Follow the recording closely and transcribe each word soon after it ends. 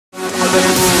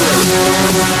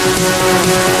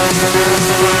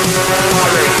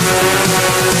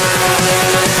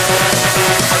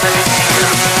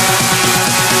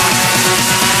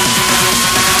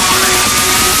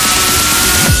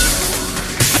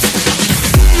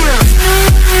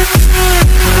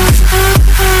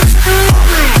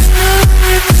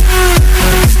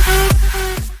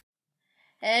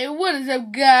Hey, what is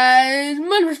up, guys?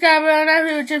 My name is Skype, and I'm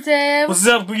here with Chips and what's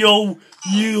up, yo?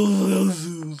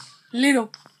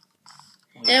 Little.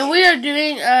 And we are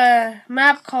doing a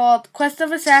map called Quest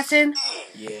of Assassin.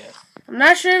 Yeah. I'm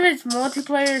not sure if it's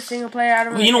multiplayer or single player. I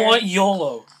don't know. You know what?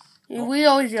 YOLO. We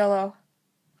always YOLO.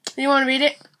 You want to read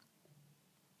it?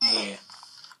 Yeah. Okay.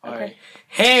 Alright.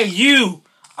 Hey, you!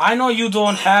 I know you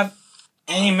don't have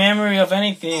any memory of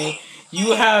anything.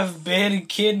 You have been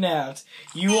kidnapped.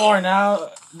 You are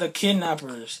now the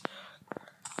kidnappers'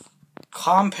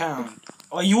 compound.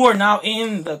 Oh, you are now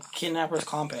in the kidnappers'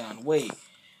 compound. Wait,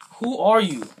 who are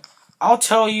you? I'll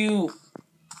tell you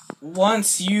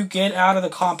once you get out of the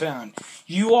compound.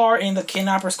 You are in the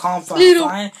kidnappers' compound. Little.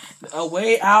 Find a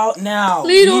way out now.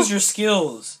 Little. Use your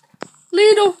skills.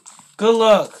 Little. Good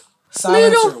luck.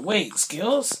 Silencer. Little. Wait,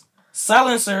 skills?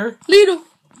 Silencer. Little.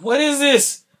 What is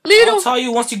this? Little. I'll tell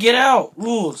you once you get out.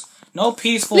 Rules. No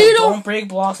peaceful. Little. Don't break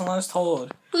blocks unless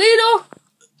told. Little.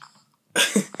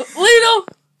 Little.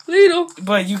 Little.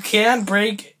 But you can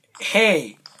break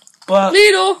hay. But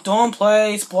Little. don't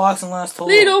place blocks unless told.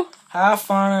 Little. Have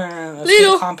fun and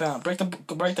Little. compound. Break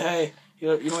the hay. You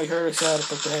know what you heard it said.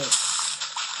 Break the hay.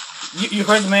 You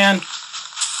heard the man.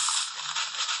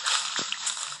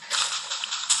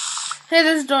 Hey,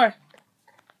 there's a door.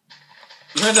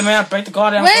 You heard the man. Break the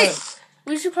goddamn Wait. hay.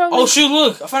 We should probably... Oh shoot!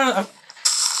 Look, I found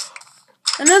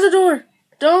another door.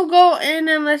 Don't go in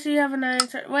unless you have an iron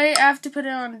sword. Wait, I have to put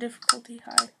it on difficulty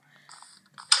high.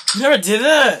 You never did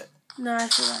that. No, I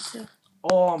forgot to.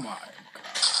 Oh my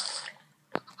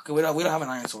god. Okay, we don't have an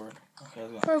iron sword. Okay,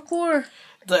 let's go. Parkour.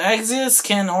 The exits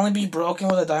can only be broken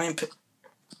with a diamond pick.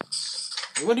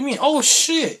 What do you mean? Oh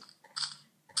shit!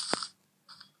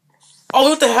 Oh,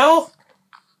 what the hell?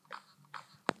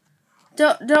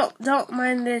 Don't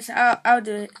mind this. I'll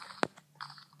do it.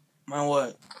 Mind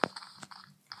what?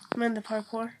 Mind the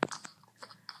parkour.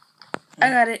 I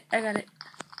got it.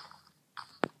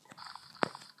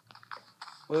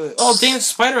 Wait. Oh, dang, there's a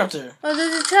spider up there. Oh,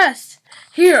 there's a chest.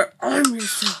 Here, arm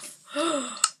yourself.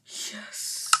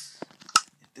 Yes.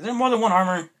 Is there more than one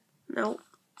armor? No.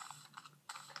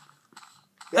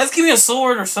 Let's give me a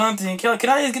sword or something. Can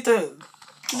I just get the...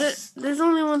 There's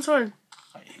only one sword.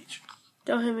 I hate you.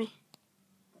 Don't hit me.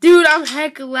 Dude, I'm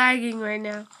heck lagging right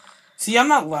now. See, I'm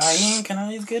not lying. Can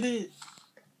I just get it?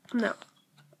 No.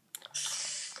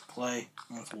 Play.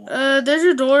 There's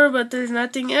a door, but there's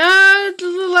nothing. It's a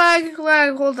little lag.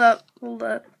 Hold up.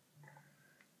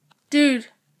 Dude.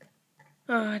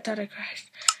 Oh, I thought I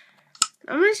crashed.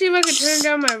 I'm gonna see if I can turn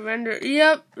down my render.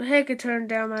 Yep, I could turn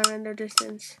down my render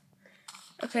distance.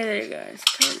 Okay, there you guys.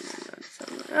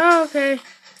 Oh, okay.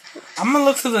 I'm gonna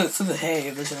look through the hay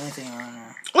if there's anything on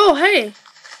there. Oh, hey.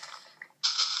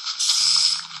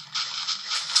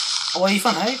 Oh, wait, you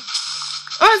found hay?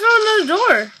 Oh, I found another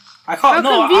door.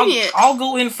 How convenient. I'll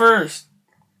go in first.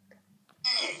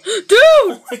 Dude!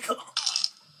 Oh my god.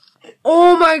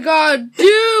 Oh my god,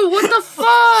 dude! What the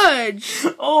fudge?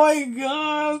 Oh my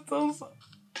god.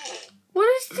 What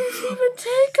does this even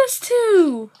take us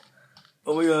to?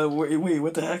 Oh my god, wait,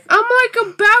 what the heck? I'm like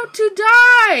about to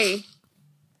die.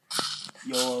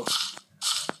 YOLO.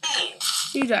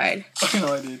 You died. I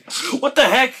know I did. What the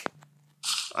heck?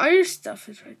 All your stuff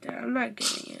is right there. I'm not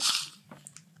getting it.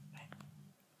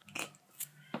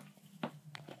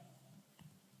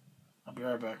 I'll be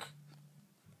right back.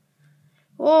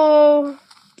 Well,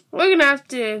 we're gonna have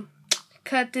to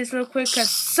cut this real quick because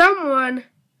someone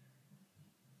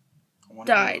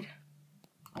died.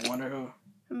 I wonder who.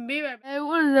 Be right back. Hey,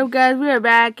 what is up, guys? We are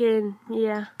back, and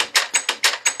yeah,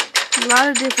 a lot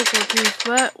of difficulties,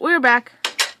 but we're back.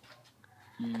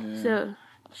 Yeah. So,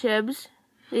 Chebs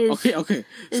is Okay.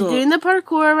 So, doing the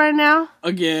parkour right now.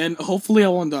 Again, hopefully I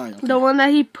won't die. Okay. The one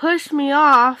that he pushed me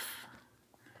off.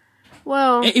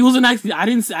 Well, it was an accident. I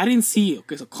didn't see it.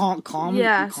 Okay, so calm.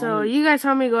 Yeah, so you guys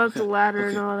saw me go up the ladder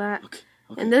and all that. Okay.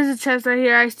 And there's a chest right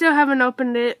here. I still haven't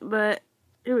opened it, but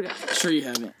here we go. Sure you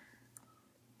haven't.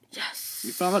 Yes.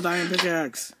 You found a diamond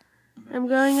pickaxe. I'm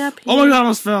going up here. Oh my god, I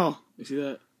almost fell. You see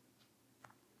that?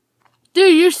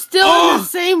 Dude, you're still in the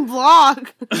same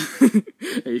block.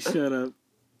 Hey, shut up.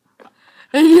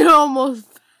 And you almost...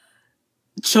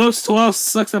 Chose 12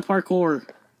 sucks at parkour.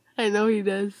 I know he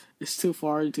does. It's too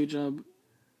far to jump.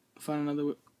 Find another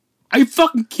way. Are you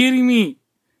fucking kidding me?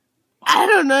 I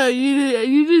don't know.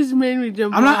 You just made me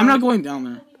jump. I'm not going down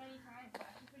there.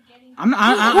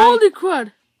 Holy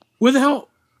crud! Where the hell?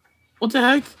 What the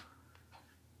heck?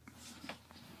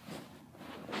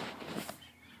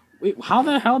 Wait, how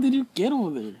the hell did you get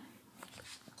over there?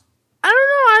 I don't know.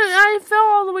 I fell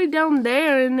all the way down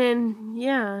there, and then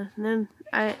and then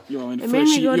You want me it made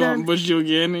me go down. You want me to push you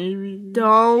again, maybe?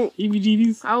 Don't.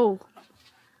 EBGBs? I'll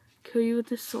kill you with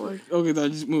this sword. Okay,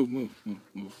 then just move.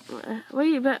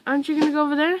 Wait, but aren't you gonna go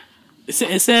over there? It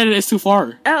said it's too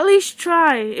far. At least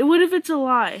try. What if it's a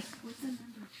lie?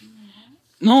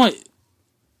 No,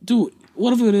 dude.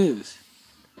 What if it is?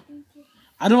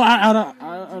 I don't.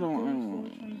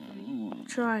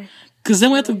 Try. Cause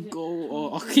then we have to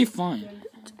go. Okay, fine.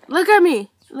 Look at me.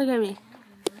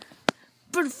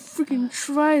 But freaking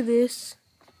try this.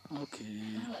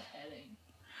 Okay.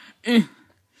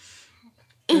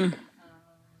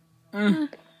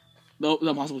 No,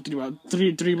 not possible.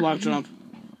 Three block jump.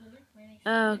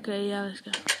 Okay, yeah, let's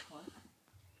go.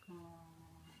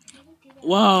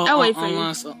 Well, I'll wait for you.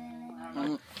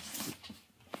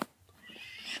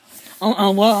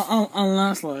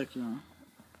 Unless like, you know.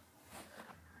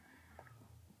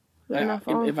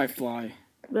 If I fly.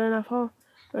 Better not fall.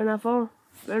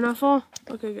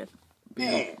 Okay, good.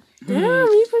 Damn,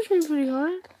 you pushed me pretty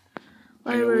hard.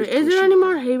 Library. Is there any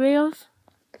more hay bales?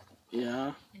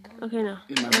 Yeah. Okay, no.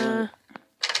 In my butt.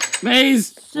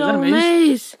 Maze! So, Was that a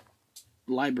maze.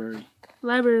 Library.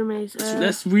 Library maze.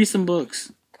 Let's read some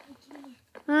books.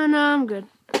 No, I'm good.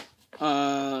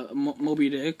 Moby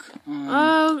Dick.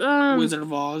 Wizard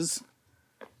of Oz.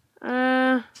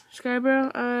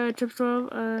 Skybro. Trip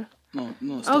 12. No.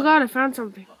 Stop. Oh god, I found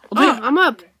something. Okay. Oh, I'm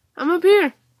up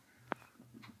here.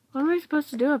 What am I supposed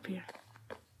to do up here?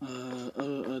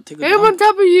 Take a Hey, I'm dump. on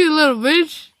top of you, little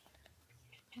bitch.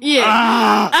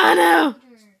 Yeah. Oh no.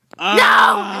 I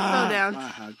fell down.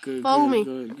 Good. Follow me.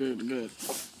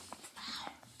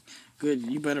 Good.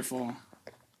 You better fall.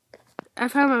 I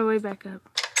found my way back up.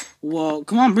 Well,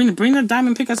 come on, bring the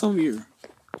diamond pickaxe over here.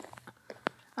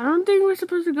 I don't think we're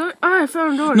supposed to go. Oh, I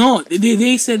found a door. No,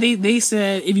 they said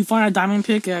if you find a diamond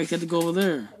pickaxe, you have to go over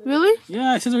there. Really?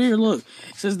 Yeah, it says right here. Look,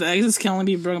 it says the exits can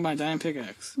only be broken by a diamond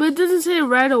pickaxe. But it doesn't say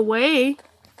right away.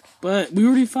 But we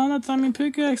already found that diamond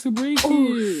pickaxe to break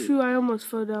Oh it. shoot! I almost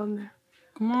fell down there.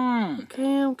 Come on.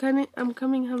 Okay, I'm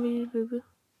coming, honey, boo boo.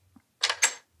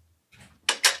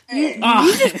 You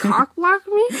You just cock block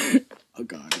me? Oh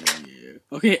god, yeah.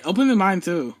 Okay, open the mine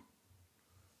too.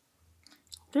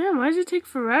 Damn, why does it take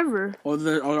forever? Or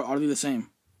are they the same?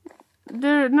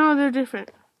 They're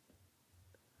different.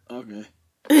 Okay.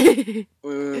 Okay.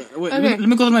 Wait, let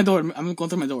me go through my door. I'm going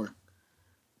through my door.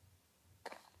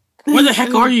 Where the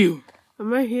heck are you?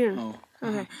 I'm right here. Oh.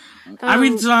 Okay. I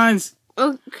read signs.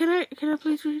 Oh, can I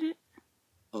please read it?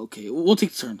 Okay, we'll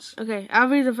take turns. Okay, I'll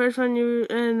read the first one,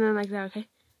 and then like that, okay?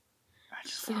 I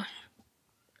just farted.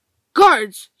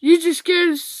 Guards! Use your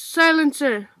scared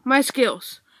silencer. My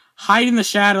skills. Hide in the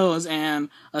shadows and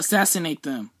assassinate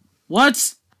them.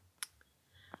 What?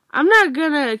 I'm not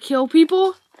gonna kill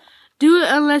people. Do it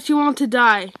unless you want to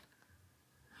die.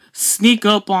 Sneak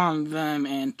up on them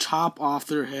and chop off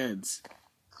their heads.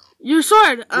 Your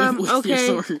sword! With Okay,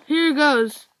 your sword. here it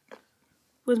goes.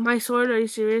 With my sword, are you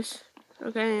serious?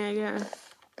 Okay, I got it.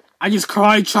 I just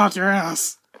cried, chopped your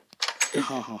ass.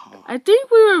 I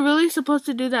think we were really supposed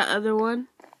to do that other one.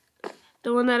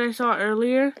 The one that I saw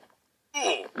earlier.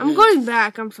 I'm going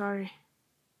back, I'm sorry.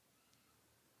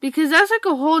 Because that's like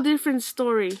a whole different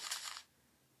story.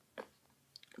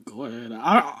 Go ahead. And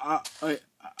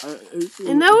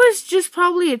that was just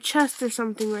probably a chest or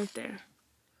something right there.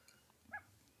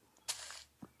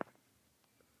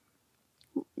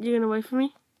 You gonna wait for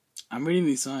me? I'm reading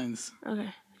these signs.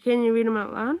 Okay. Can you read them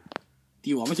out loud? Do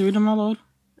you want me to read them out loud?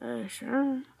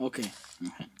 Sure. Okay.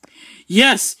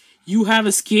 Yes, you have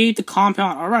escaped the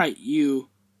compound. Alright, you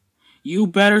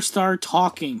better start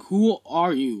talking. Who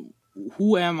are you?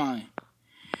 Who am I?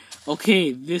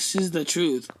 Okay, this is the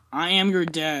truth. I am your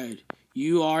dad.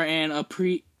 You are an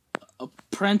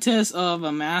apprentice of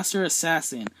a master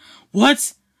assassin.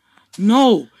 What?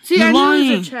 No, See, you're I lying.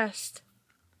 knew it was a chest.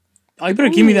 Oh, you better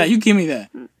give me that. You give me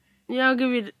that. Yeah, I'll give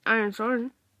you the iron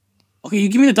sword. Okay, you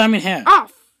give me the diamond hat. Oh!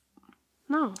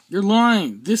 No. You're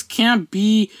lying. This can't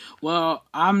be. Well,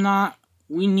 I'm not.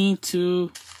 We need to.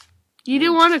 You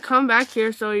didn't want to come back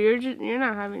here, so you're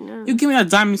not having none. You give me that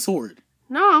diamond sword.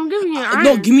 No, I'm giving you iron.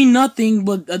 No, give me nothing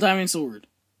but a diamond sword.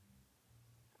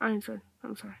 Iron sword.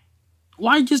 I'm sorry.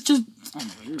 Why just? Oh my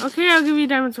God. Okay, I'll give you a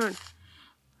diamond sword.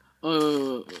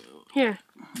 Here. Okay.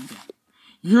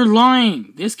 You're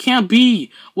lying. This can't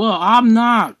be. Well, I'm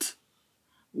not.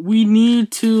 We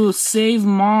need to save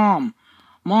Mom.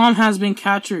 Mom has been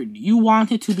captured. You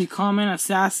wanted to become an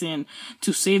assassin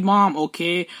to save Mom,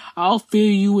 okay? I'll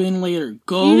fill you in later.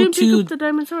 Go to the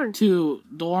diamond sword. To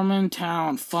Dorman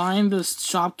Town. Find the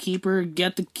shopkeeper.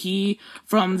 Get the key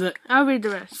from the... I'll read the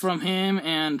rest. From him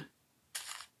and...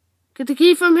 Get the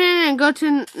key from him and go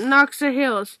to Noxer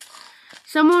Hills.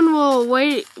 Someone will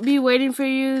be waiting for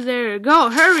you there. Go,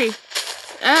 hurry!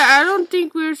 I don't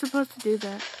think we were supposed to do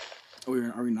that.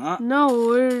 Are we not? No,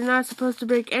 we're not supposed to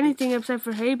break anything except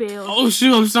for hay bales. Oh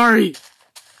shoot, I'm sorry.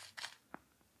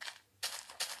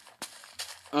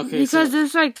 Okay, because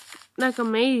there's like a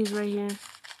maze right here.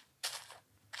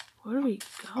 Where do we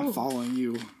go? I'm following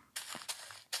you.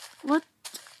 What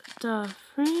the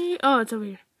freak? Oh, it's over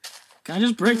here. Can I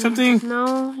just break something?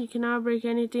 No, you cannot break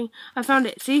anything. I found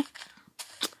it. See?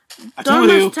 I told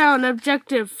you. Town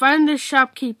objective. Find the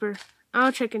shopkeeper.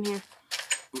 I'll check in here.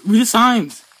 Read the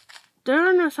signs. There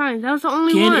are no signs. That was the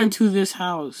only one. Get into this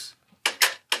house.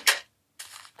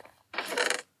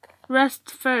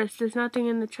 Rest first. There's nothing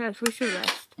in the chest. We should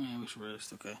rest. Yeah, we should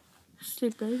rest. Okay.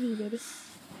 Sleep baby.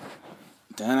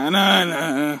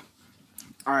 Da-na-na-na.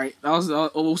 Alright, that was...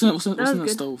 what's in the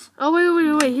stove?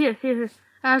 Oh, wait. Here.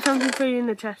 I have something for you in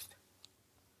the chest.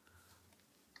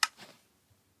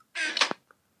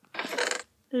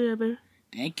 Yeah, baby.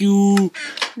 Thank you.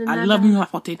 I love me my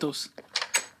potatoes.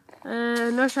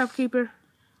 No shopkeeper.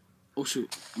 Oh shoot,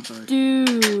 I'm sorry.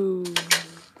 Dude.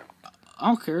 I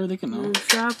don't care, they can know. No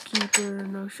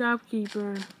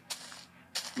shopkeeper.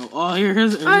 Oh,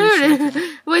 here's here it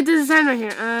is. Wait, there's a sign right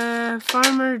here.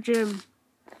 Farmer Jim.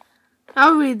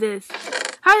 I'll read this.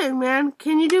 Hi, man.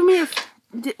 Can you do me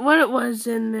what it was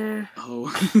in there? Oh.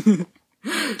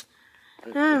 Hey,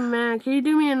 man. Can you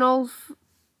do me an old...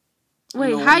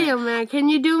 Wait, hiya, man. Can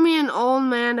you do me an old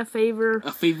man a favor?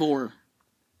 A favor.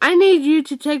 I need you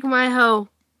to take my hoe.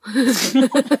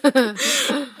 Should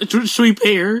we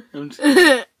pay her?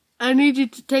 I need you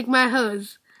to take my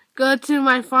hose. Go to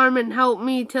my farm and help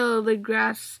me till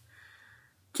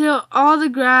all the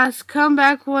grass. Come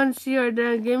back once you are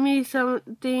done. Give me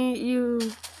something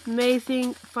you may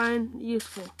find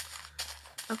useful.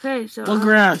 Okay, so... What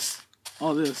grass?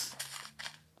 All this.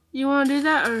 You want to do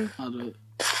that, or...? I'll do it.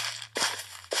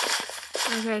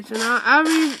 Okay, so now I'll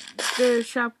read the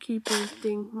shopkeeper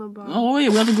thing. Oh, wait,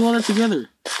 we have to go all that together.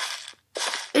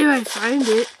 If I find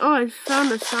it. Oh, I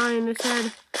found a sign that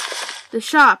said the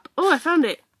shop. Oh, I found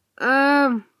it.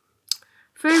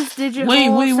 First digit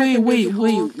hole.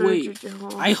 Wait.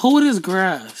 I hold his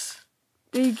grass.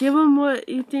 Then you give him what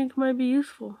you think might be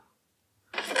useful.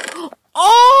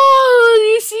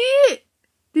 Oh, you see it?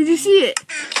 Did you see it?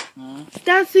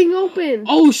 That thing open.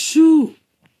 Oh, shoot.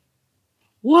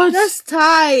 What? That's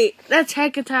tight. That's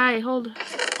hecka tight. Hold on.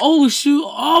 Oh, shoot.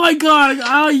 Oh, my God.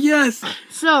 Oh, yes.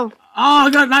 So. Oh, I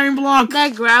got an iron block.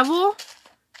 That gravel?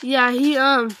 Yeah,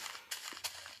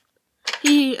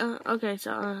 okay,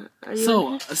 so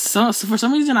for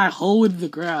some reason I hold the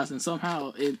grass and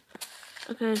somehow it...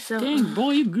 Okay, so... Dang,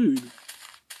 boy, you good.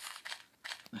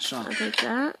 A shot. I'll take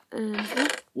that and...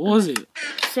 What was it?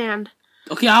 Sand.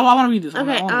 Okay, I want to read this.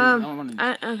 Okay,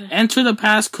 okay. Enter the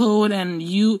passcode and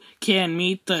you can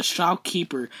meet the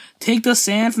shopkeeper. Take the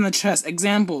sand from the chest.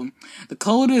 Example: the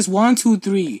code is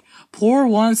 123. Pour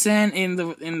one sand in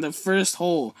the first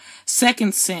hole.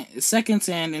 Second sand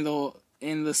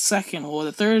in the second hole.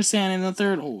 The third sand in the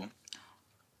third hole.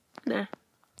 There.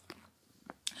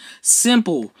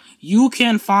 Simple. You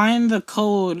can find the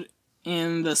code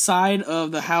in the side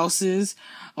of the houses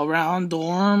around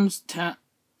Dorma's town.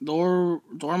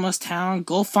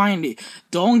 Go find it.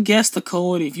 Don't guess the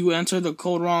code. If you enter the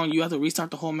code wrong, you have to restart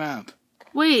the whole map.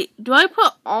 Wait, do I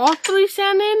put all 3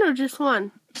 sand in or just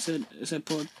one? It said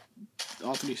put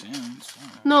all 3 sands.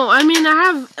 No, I mean I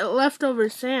have leftover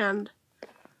sand.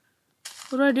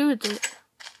 What do I do with it?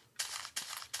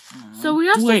 So we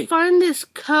have to find this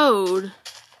code.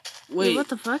 Wait, what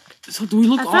the fuck? So do we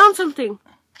look? I found something.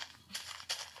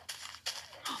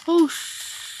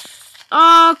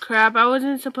 Oh crap! I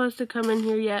wasn't supposed to come in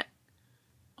here yet.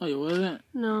 Oh, you wasn't?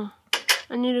 No,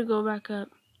 I need to go back up.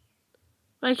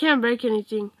 But I can't break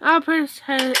anything. I'll press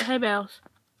hay bales.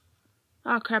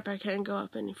 Oh crap! I can't go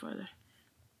up any further.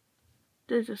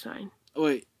 There's a sign.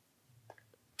 Wait.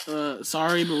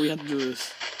 Sorry, but we have to do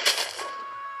this.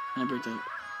 Can I break that?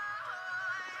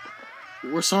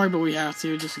 We're sorry, but we have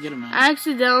to just to get him out. I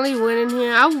accidentally went in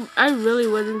here. I really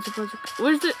wasn't supposed to.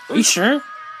 Where's the? Are you sure?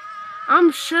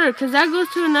 I'm sure, because that goes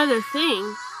to another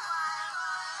thing.